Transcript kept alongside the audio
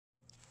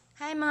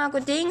Hi mga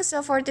kuting!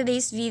 So for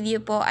today's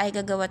video po ay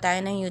gagawa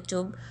tayo ng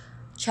YouTube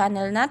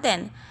channel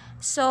natin.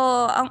 So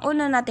ang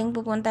una nating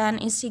pupuntahan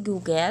is si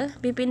Google.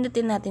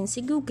 Pipindutin natin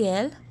si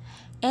Google.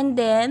 And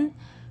then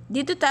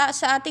dito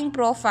sa ating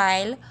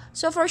profile.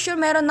 So for sure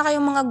meron na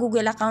kayong mga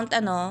Google account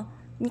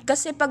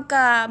Kasi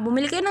pagka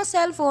bumili kayo ng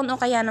cellphone o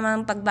kaya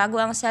naman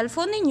pagbago ang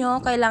cellphone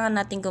ninyo, kailangan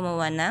natin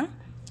gumawa ng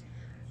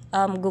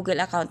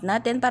Google account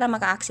natin para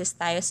maka-access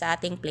tayo sa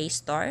ating Play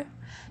Store,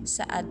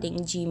 sa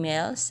ating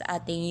Gmail,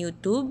 sa ating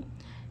YouTube,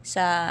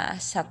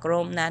 sa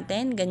Chrome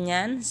natin,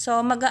 ganyan.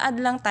 So, mag-a-add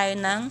lang tayo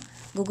ng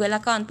Google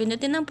account.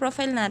 Pindutin ang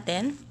profile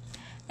natin.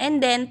 And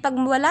then, pag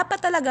wala pa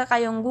talaga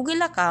kayong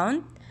Google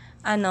account,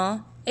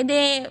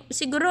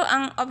 siguro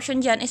ang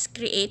option dyan is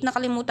create.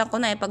 Nakalimutan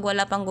ko na pag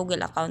wala pang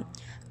Google account.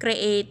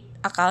 Create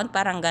account,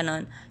 parang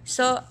ganon.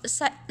 So,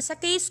 sa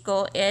case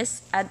ko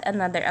is add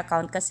another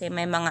account kasi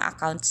may mga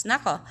accounts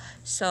na ko.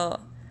 So,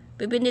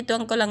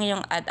 pipindutin ko lang yung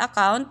add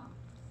account.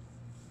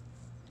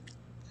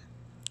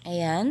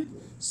 Ayan.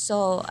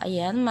 So,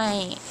 ayan,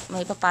 may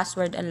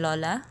pa-password ang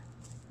lola.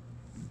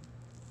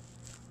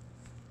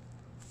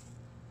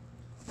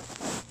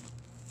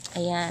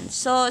 Ayan.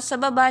 So,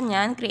 sa baba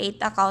niyan, create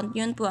account,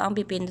 yun po ang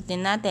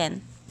pipindutin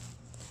natin.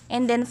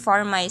 And then,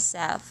 for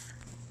myself.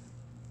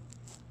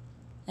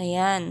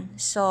 Ayan.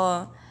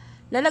 So,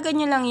 lalagay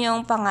nyo lang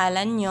yung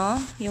pangalan nyo,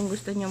 yung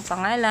gusto nyong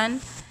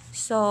pangalan.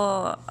 So,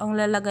 ang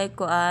lalagay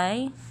ko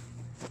ay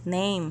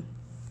name.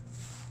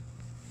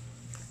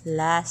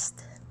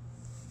 Last.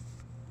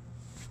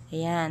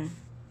 Ayan.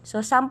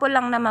 So, sample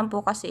lang naman po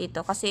kasi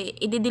ito. Kasi,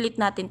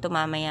 i-delete natin ito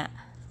mamaya.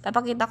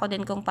 Papakita ko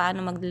din kung paano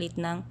mag-delete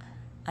ng,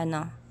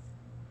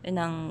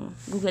 ng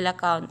Google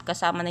account.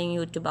 Kasama na yung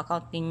YouTube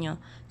account ninyo.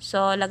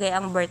 So, lagay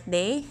ang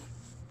birthday.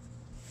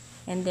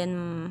 And then,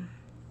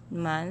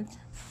 month.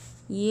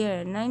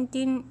 Year,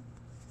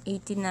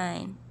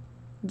 1989.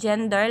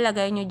 Gender,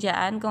 lagay nyo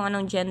dyan kung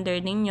anong gender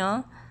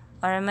ninyo.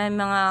 Or may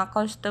mga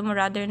custom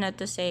rather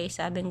not to say.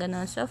 Sabing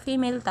ganun. So,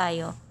 female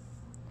tayo.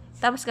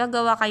 Tapos,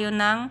 gagawa kayo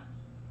ng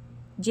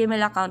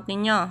Gmail account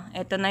ninyo.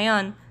 Ito na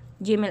yon,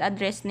 Gmail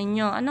address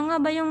ninyo. Ano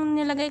nga ba yung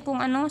nilagay kung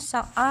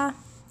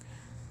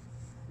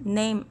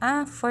name.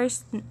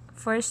 First,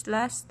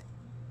 last.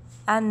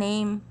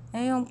 Name.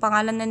 Yung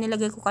pangalan na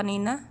nilagay ko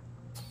kanina.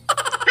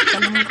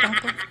 Kalimutan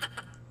ko.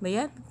 Ba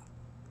yan?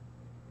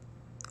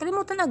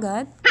 Kalimutan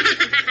agad.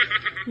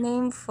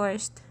 Name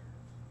first.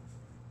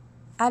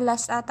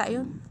 Last ata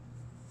yun.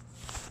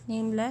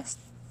 Name last.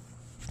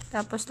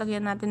 Tapos,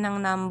 lagyan natin ng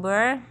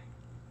number.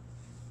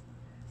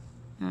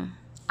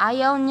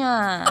 Ayaw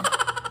niya.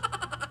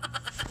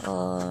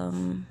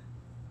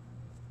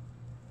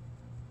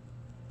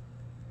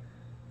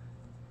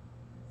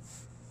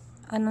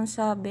 Anong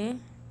sabi?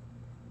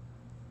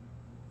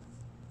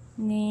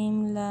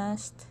 Name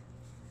last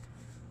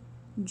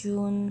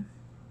June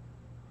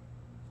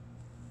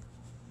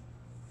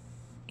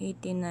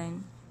 89.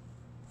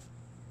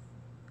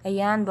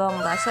 Ayan,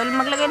 bongga. So,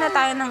 maglagay na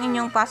tayo ng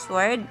inyong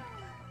password.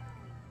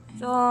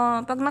 So,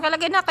 pag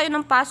nakalagay na kayo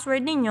ng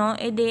password ninyo,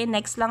 edi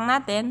next lang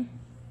natin.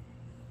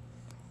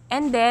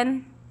 And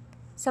then,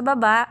 sa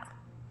baba,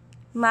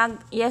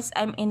 yes,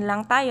 I'm in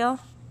lang tayo.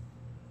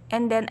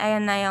 And then,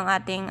 ayan na yung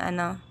ating,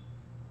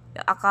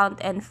 account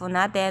info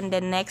natin.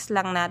 Then, next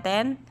lang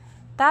natin.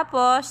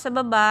 Tapos, sa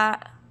baba,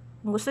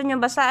 kung gusto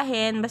nyo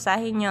basahin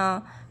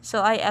nyo.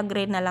 So, I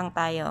agree na lang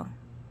tayo.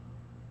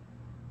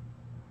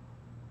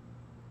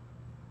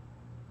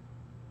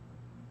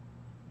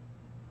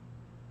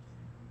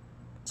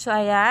 So,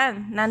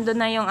 ayan.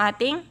 Nandun na yung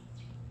ating,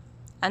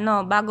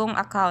 bagong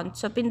account.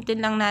 So,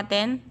 pindutin lang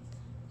natin.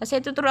 Kasi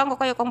tuturuan ko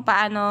kayo kung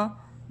paano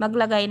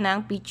maglagay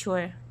ng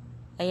picture.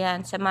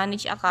 Ayan. Sa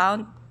manage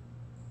account.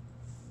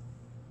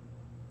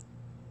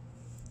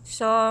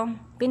 So,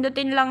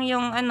 pindutin lang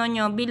yung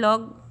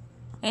bilog.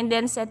 And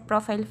then, set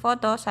profile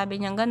photo. Sabi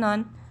niya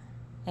ganon.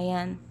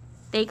 Ayan.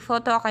 Take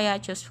photo kaya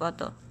choose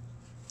photo.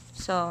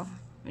 So,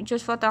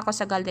 choose photo ako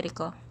sa gallery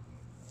ko.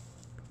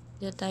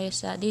 Dito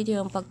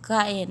yung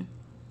pagkain.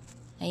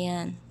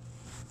 Ayan.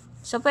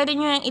 So, pwede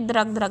nyo yung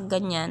i-drag-drag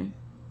ganyan.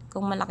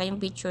 Kung malaki yung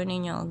picture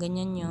ninyo,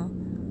 ganyan nyo.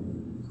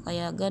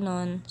 Kaya,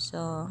 ganon.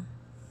 So,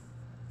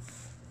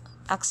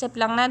 accept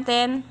lang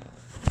natin.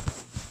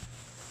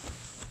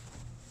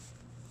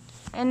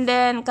 And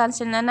then,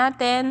 cancel na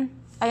natin.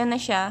 Ayun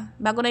na siya.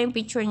 Bago na yung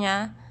picture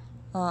niya.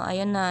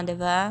 Ayun na,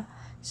 diba?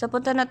 So,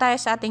 punta na tayo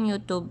sa ating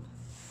YouTube.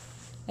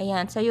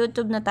 Ayan. Sa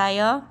YouTube na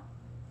tayo.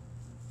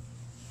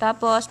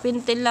 Tapos,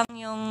 pintil lang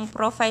yung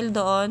profile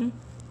doon.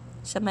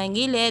 Sa may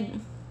gilid.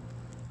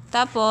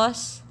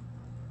 Tapos,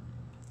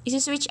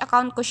 isi-switch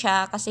account ko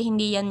siya kasi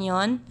hindi yan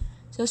yon.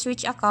 So,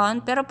 switch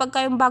account. Pero pag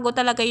kayong bago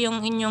talaga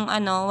yung inyong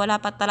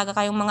wala pa talaga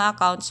kayong mga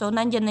account. So,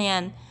 nandyan na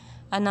yan.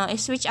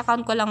 I-switch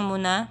account ko lang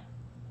muna.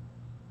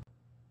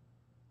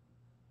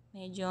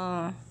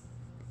 Medyo,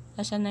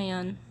 asan na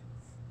yon?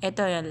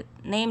 Ito yun.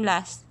 Name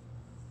last.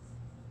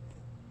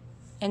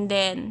 And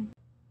then,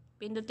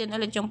 pindutin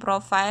ulit yung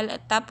profile.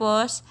 At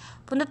tapos,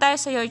 punta tayo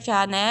sa your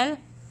channel.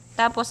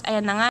 Tapos,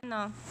 ayan na nga,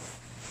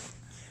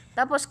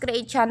 Tapos,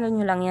 create channel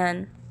nyo lang yan.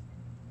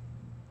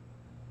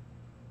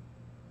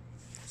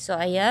 So,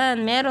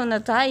 ayan, meron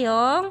na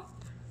tayong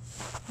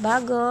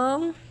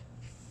bagong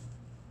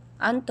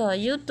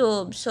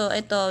YouTube. So,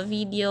 ito,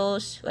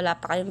 videos. Wala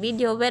pa kayong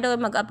video. Pero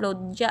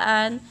mag-upload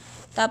dyan.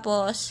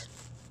 Tapos,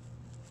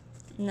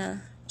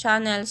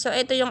 channel. So,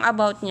 ito yung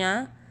about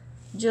niya.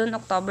 June,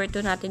 October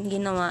 2 natin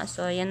ginawa.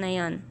 So, ayan na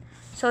yan.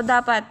 So,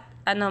 dapat,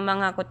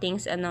 mga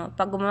kutings,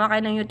 pag gumawa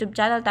kayo ng YouTube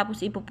channel,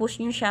 tapos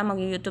ipupush nyo siya,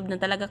 mag-YouTube na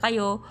talaga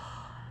kayo,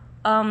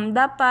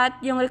 dapat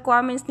yung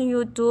requirements ng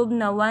YouTube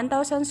na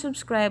 1,000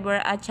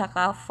 subscriber at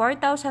saka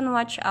 4,000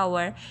 watch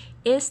hour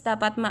is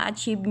dapat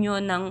ma-achieve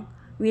nyo ng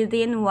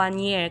within 1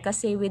 year.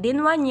 Kasi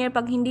within 1 year,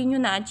 pag hindi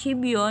nyo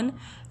na-achieve yun,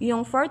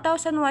 yung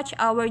 4,000 watch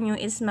hour nyo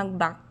is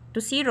mag-back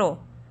to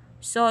 0.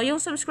 So, yung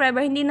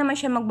subscriber, hindi naman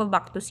siya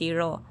magba-back to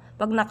 0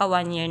 pag naka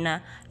 1 year na.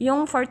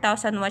 Yung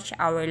 4,000 watch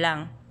hour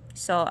lang.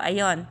 So,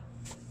 ayun.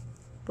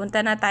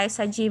 Punta na tayo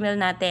sa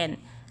Gmail natin.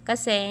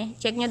 Kasi,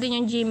 check nyo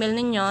din yung Gmail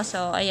ninyo.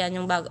 So, ayan,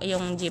 yung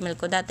Gmail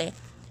ko dati.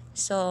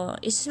 So,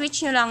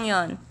 switch nyo lang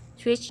yon.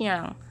 Switch nyo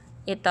lang.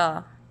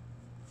 Ito.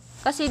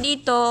 Kasi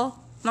dito,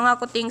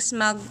 mga kutings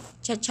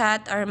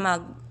mag-chat or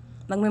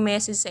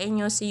magme-message sa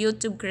inyo si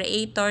YouTube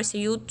creator,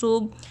 si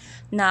YouTube,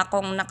 na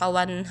kung naka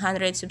 100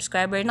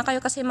 subscriber na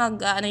kayo kasi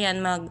mag-chat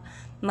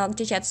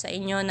sa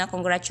inyo na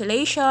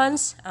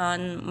congratulations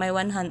on may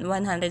 100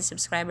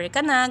 subscriber ka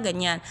na,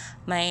 ganyan.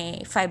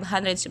 May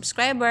 500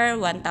 subscriber,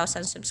 1,000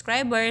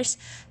 subscribers.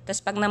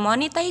 Tapos pag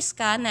na-monetize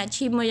ka,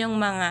 na-achieve mo yung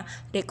mga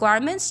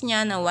requirements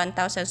niya na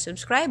 1,000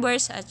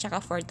 subscribers at saka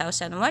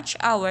 4,000 watch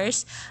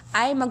hours,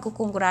 ay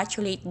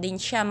mag-congratulate din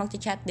siya,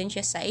 mag-chat din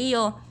siya sa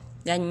iyo.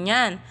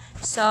 Ganyan.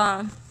 So,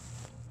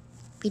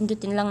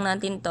 pindutin lang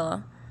natin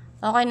to.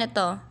 Okay na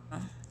to.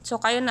 So,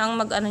 kayo na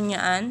ang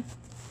niyaan.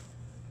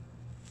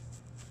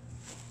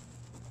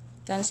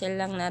 Cancel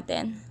lang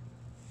natin.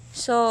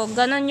 So,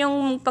 ganun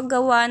yung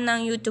paggawa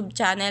ng YouTube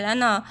channel.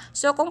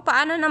 So, kung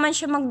paano naman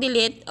siya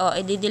mag-delete,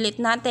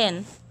 i-delete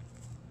natin.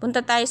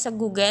 Punta tayo sa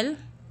Google.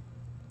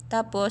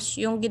 Tapos,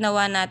 yung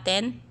ginawa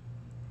natin.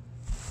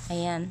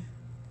 Ayan.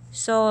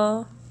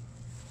 So,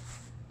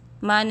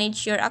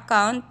 manage your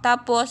account.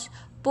 Tapos,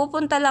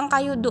 pupunta lang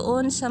kayo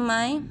doon sa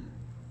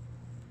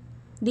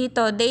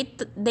dito,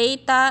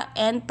 data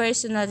and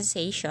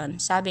personalization.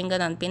 Sabing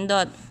ganun,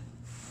 pindot.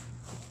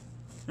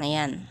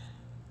 Ayan.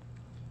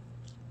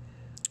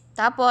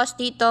 Tapos,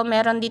 dito,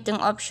 meron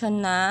ditong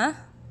option na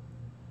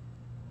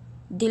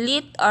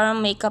delete or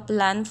make a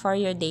plan for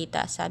your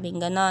data. Sabing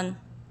ganon.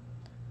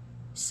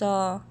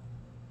 So,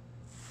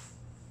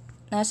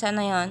 nasa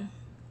na yon?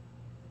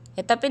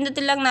 Ito,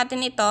 pindutin lang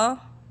natin ito.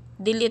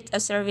 Delete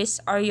a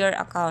service or your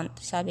account.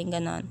 Sabing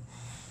ganon.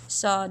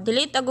 So,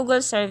 delete a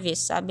Google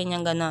service. Sabi niya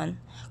ganon.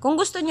 Kung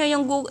gusto nyo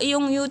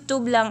yung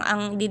YouTube lang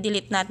ang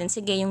di-delete natin,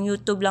 sige, yung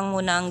YouTube lang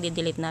muna ang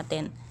di-delete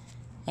natin.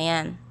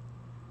 Ayan.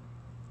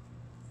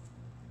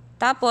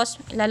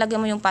 Tapos, ilalagay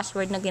mo yung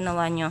password na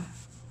ginawa nyo.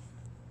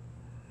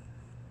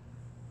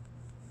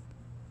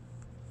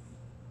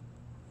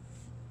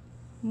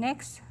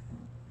 Next.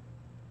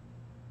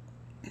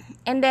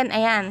 And then,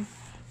 ayan.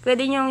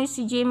 Pwede nyo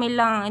si Gmail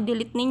lang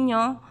i-delete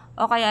ninyo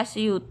o kaya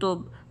si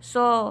YouTube.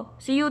 So,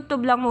 si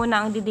YouTube lang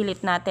muna ang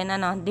di-delete natin.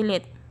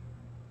 Delete.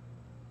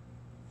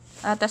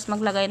 Tapos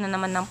maglagay na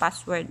naman ng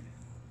password.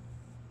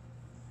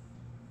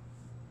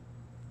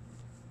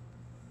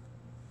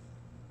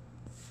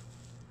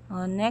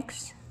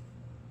 Next.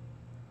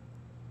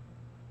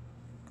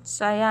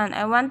 So, ayan.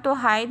 I want to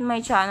hide my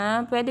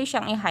channel. Pwede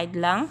siyang i-hide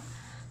lang.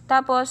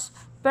 Tapos,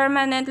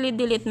 permanently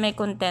delete my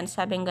content.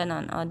 Sabing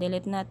ganon.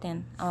 Delete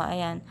natin.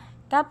 Ayan.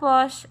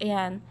 Tapos,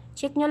 ayan.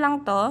 Check nyo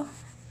lang to.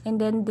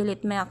 And then,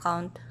 delete my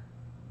account.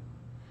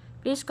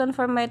 Please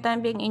confirm by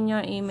typing in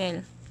your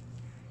email.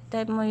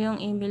 Type mo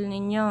yung email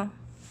ninyo.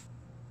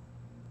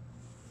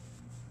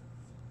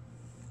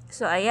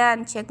 So,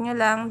 ayan. Check nyo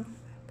lang.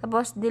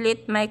 Tapos,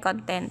 delete my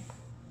content.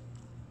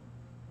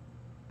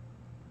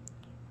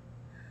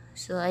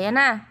 So, ayan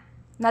na.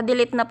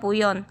 Na-delete na po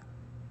yun.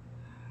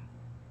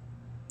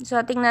 So,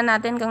 tingnan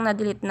natin kung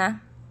na-delete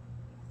na.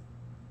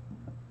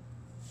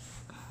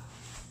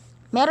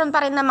 Meron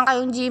pa rin naman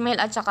kayong Gmail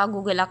at saka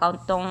Google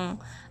account tong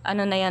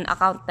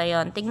account na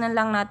yun. Tingnan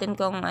lang natin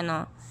kung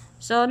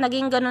So,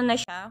 naging ganun na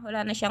siya.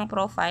 Wala na siyang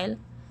profile.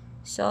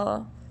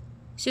 So,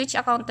 switch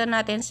account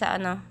na natin sa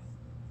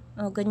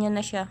ganyan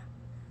na siya.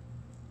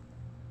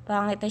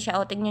 Pangit na siya.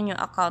 Tingnan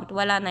yung account.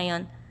 Wala na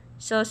yon.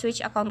 So,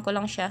 switch account ko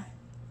lang siya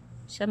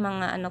sa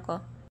mga ko.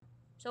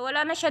 So,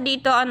 wala na siya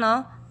dito,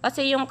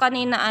 kasi yung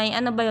kanina ay,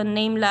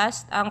 name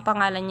last, ang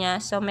pangalan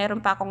niya. So, meron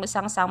pa akong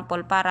isang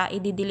sample para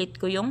i-delete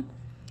ko yung,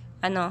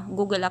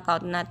 Google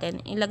account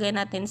natin. Ilagay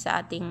natin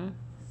sa ating,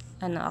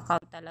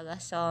 account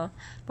talaga. So,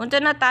 punta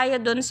na tayo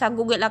dun sa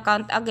Google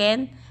account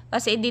again,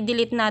 kasi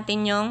i-delete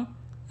natin yung,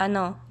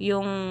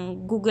 yung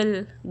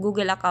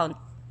Google account.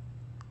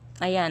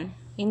 Ayan.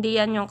 Hindi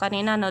yan yung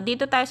kanina,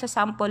 Dito tayo sa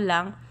sample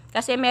lang,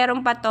 kasi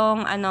meron pa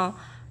tong,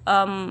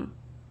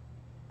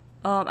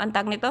 ang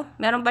tag nito,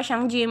 meron pa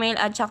siyang Gmail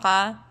at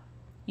saka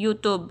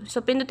YouTube.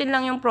 So, pindutin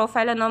lang yung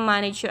profile,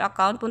 manage your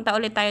account. Punta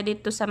ulit tayo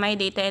dito sa my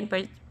data and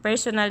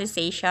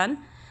personalization.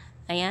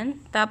 Ayan.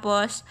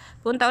 Tapos,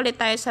 punta ulit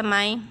tayo sa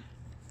may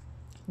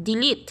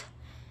delete.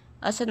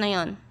 Asa na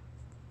yon?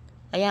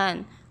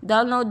 Ayan.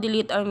 Download,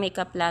 delete, or make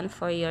a plan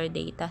for your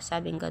data.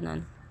 Sabing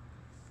ganon.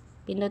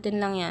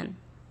 Pindutin lang yan.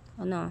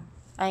 Ano?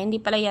 Ay,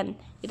 hindi pala yan.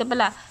 Ito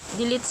pala,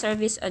 delete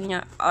service on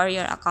your or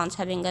your account.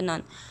 Sabing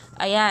ganon.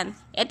 Ayan.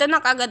 Ito na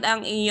kagad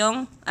ang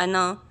iyong,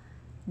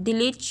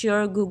 delete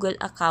your Google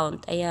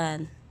account.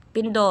 Ayan.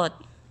 Pindot.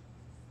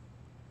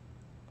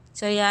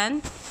 So,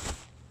 yan.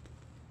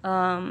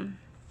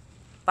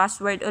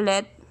 Password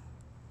ulit.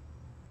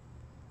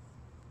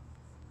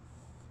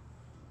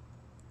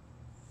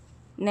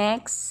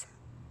 Next.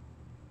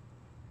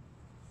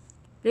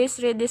 Please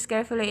read this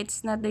carefully. It's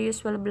not the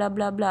usual blah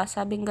blah blah.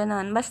 Sabing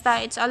ganon.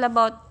 Basta, it's all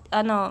about,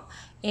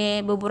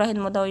 buburahin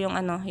mo daw yung,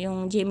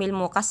 yung Gmail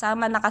mo.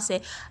 Kasama na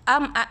kasi,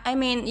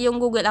 yung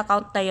Google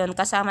account na yun,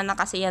 kasama na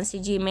kasi yan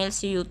si Gmail,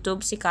 si YouTube,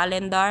 si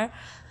Calendar.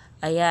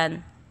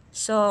 Ayan.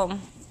 So,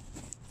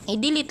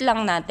 i-delete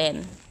lang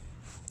natin.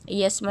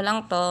 Yes mo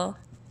lang to.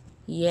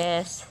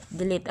 Yes.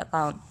 Delete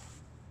account.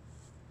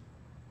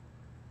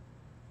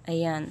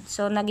 Ayan.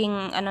 So,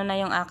 naging, na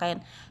yung akin.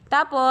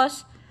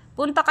 Tapos,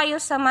 punta kayo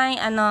sa may,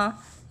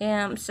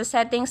 sa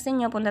settings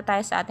ninyo. Punta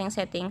tayo sa ating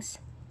settings.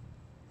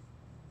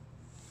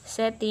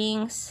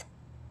 Settings.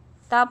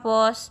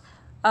 Tapos,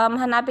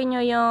 hanapin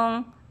nyo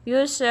yung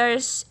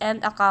users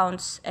and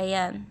accounts.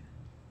 Ayan.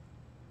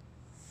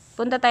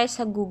 Punta tayo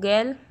sa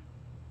Google.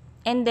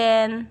 And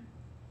then,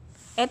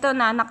 eto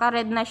na,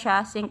 naka-red na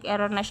siya. Sync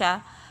error na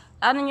siya.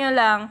 Ano nyo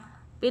lang,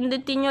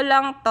 pindutin nyo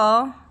lang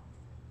to.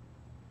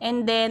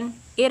 And then,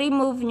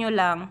 i-remove nyo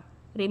lang.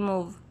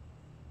 Remove.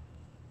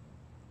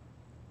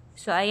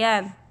 So,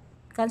 ayan.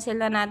 Cancel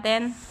na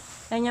natin.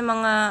 Yan yung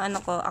mga,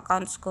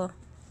 accounts ko.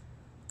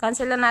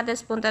 Cancel na natin.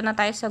 Punta na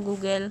tayo sa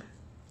Google.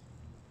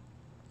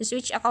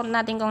 I-switch account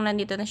natin kung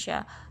nandito na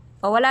siya.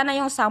 O, wala na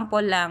yung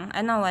sample lang.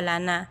 Wala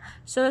na.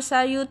 So,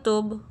 sa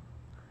YouTube,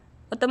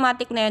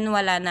 automatic na yun,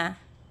 wala na.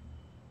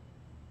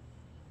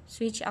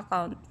 Switch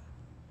account.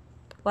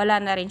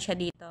 Wala na rin siya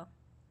dito.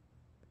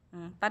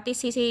 Pati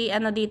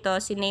dito,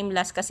 si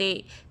nameless.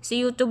 Kasi, si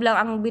YouTube lang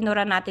ang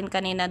binura natin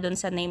kanina dun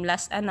sa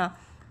nameless,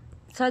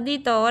 So,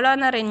 dito, wala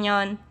na rin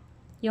yon.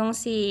 Yung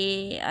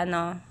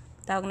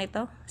tawag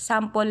nito?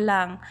 Sample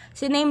lang.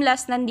 Si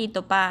nameless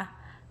nandito pa.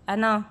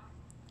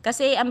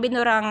 Kasi ang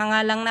binura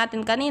nga lang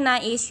natin kanina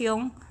is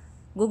yung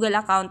Google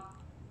account.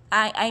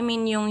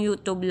 Yung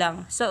YouTube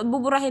lang. So,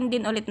 buburahin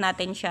din ulit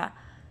natin siya.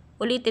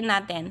 Ulitin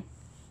natin.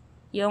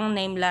 Yung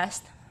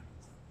nameless.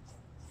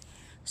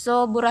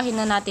 So,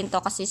 burahin na natin to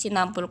kasi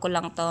sinample ko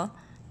lang to.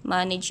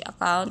 Manage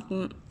account.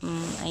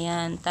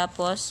 Ayan.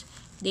 Tapos,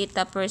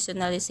 data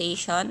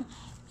personalization.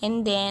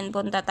 And then,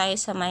 punta tayo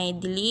sa may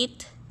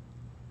delete.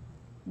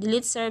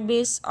 Delete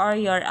service or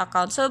your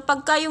account. So,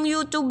 pagka yung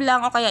YouTube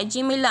lang o kaya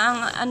Gmail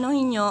lang ang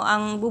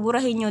ang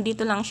buburahin nyo,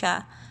 dito lang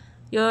siya.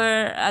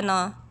 Your,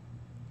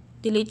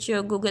 delete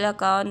your Google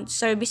account.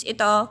 Service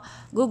ito,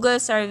 Google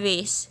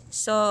service.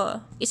 So,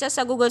 isa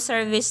sa Google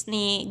service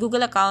ni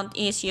Google account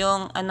is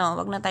yung,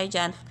 wag na tayo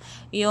dyan.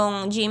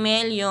 Yung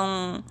Gmail,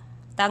 yung,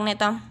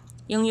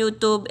 yung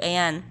YouTube,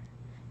 ayan.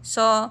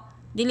 So,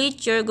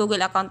 delete your Google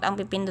account ang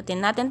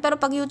pipindutin natin. Pero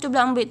pag YouTube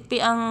lang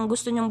ang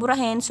gusto nyong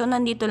burahin, so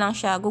nandito lang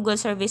siya. Google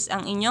service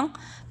ang inyong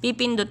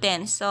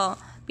pipindutin. So,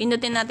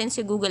 pindutin natin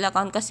si Google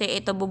account kasi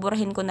ito,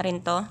 buburahin ko na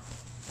rin to.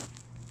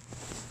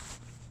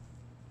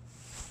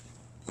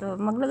 So,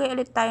 maglagay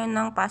ulit tayo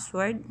ng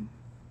password.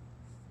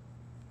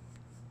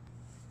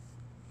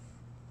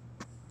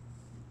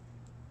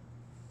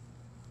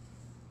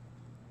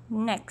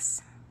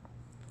 Next.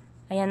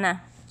 Ayan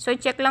na. So,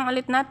 check lang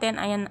ulit natin.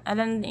 Ayan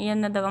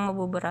na daw ang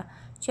mabubura.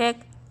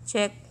 Check,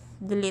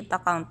 delete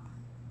account.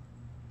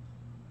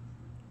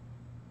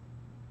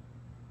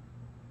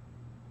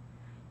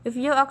 If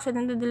you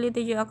accidentally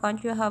deleted your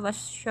account, you have a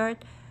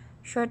short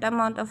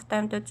amount of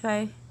time to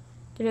try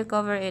to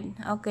recover it.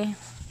 Okay.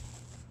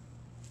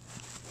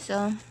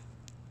 So,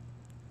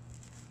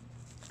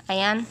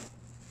 ayan.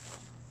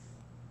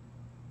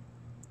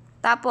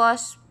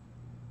 Tapos,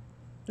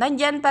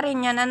 nandyan pa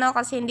rin yan,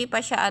 kasi hindi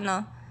pa siya,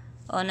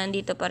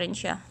 nandito pa rin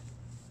siya.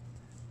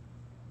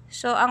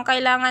 So, ang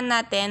kailangan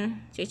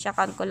natin, switch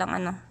account ko lang,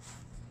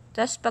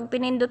 Tapos, pag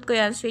pinindot ko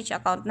yan, switch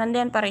account,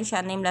 nandyan pa rin siya,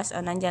 nameless,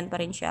 nandyan pa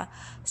rin siya.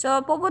 So,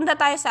 pupunta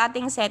tayo sa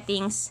ating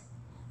settings,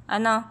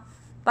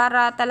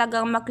 para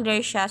talagang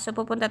maklear siya. So,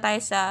 pupunta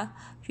tayo sa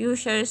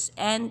users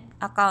and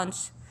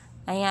accounts.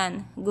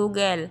 Ayan,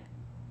 Google.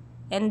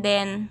 And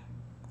then,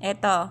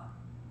 eto,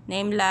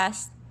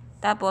 nameless.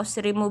 Tapos,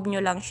 remove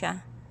nyo lang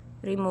siya.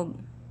 Remove.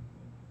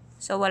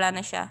 So, wala na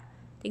siya.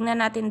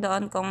 Tingnan natin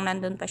doon kung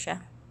nandun pa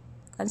siya.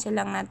 Cancel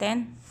lang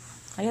natin.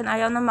 Ayun,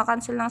 ayaw na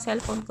makancel ng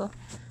cellphone ko.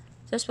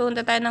 Tapos,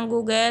 pupunta tayo ng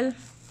Google.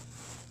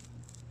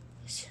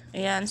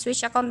 Ayan,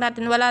 switch account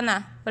natin. Wala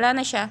na. Wala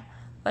na siya.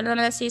 Wala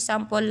na si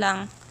sample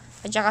lang.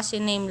 At saka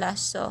si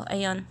nameless. So,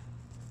 ayun.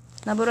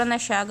 Nabura na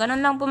siya.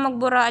 Ganun lang po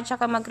magbura at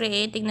saka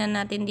mag-create. Tingnan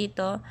natin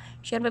dito.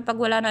 Siyempre, pag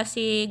wala na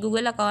si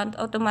Google account,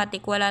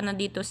 automatic wala na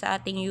dito sa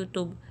ating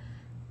YouTube.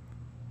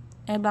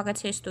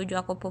 Bakit sa studio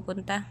ako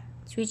pupunta?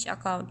 Switch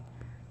account.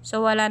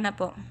 So, wala na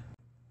po.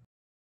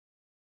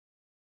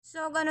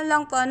 So, ganun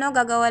lang po, no?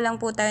 Gagawa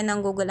lang po tayo ng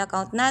Google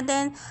account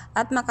natin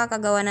at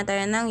makakagawa na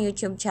tayo ng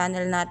YouTube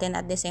channel natin.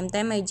 At the same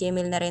time, may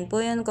Gmail na rin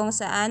po yun kung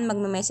saan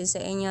magme-message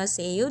sa inyo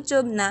si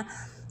YouTube na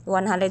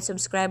 100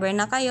 subscriber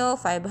na kayo,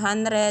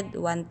 500,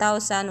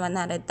 1,000,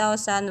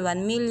 100,000,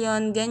 1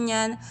 million,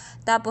 ganyan.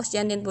 Tapos,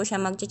 dyan din po siya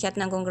mag-chat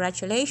ng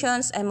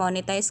congratulations, ay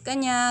monetize ka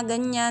niya,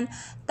 ganyan.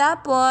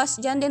 Tapos,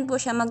 dyan din po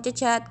siya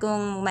mag-chat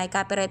kung may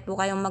copyright po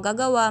kayong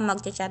magagawa,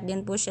 mag-chat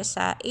din po siya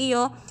sa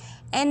iyo.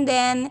 And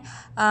then,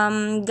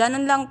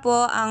 ganun lang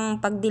po ang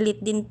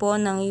pag-delete din po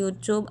ng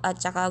YouTube at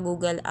saka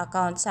Google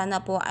account.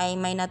 Sana po ay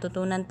may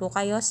natutunan po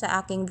kayo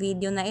sa aking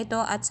video na ito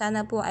at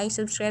sana po ay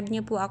subscribe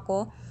niyo po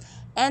ako.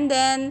 And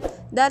then,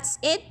 that's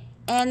it.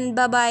 And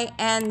bye-bye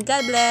and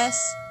God bless.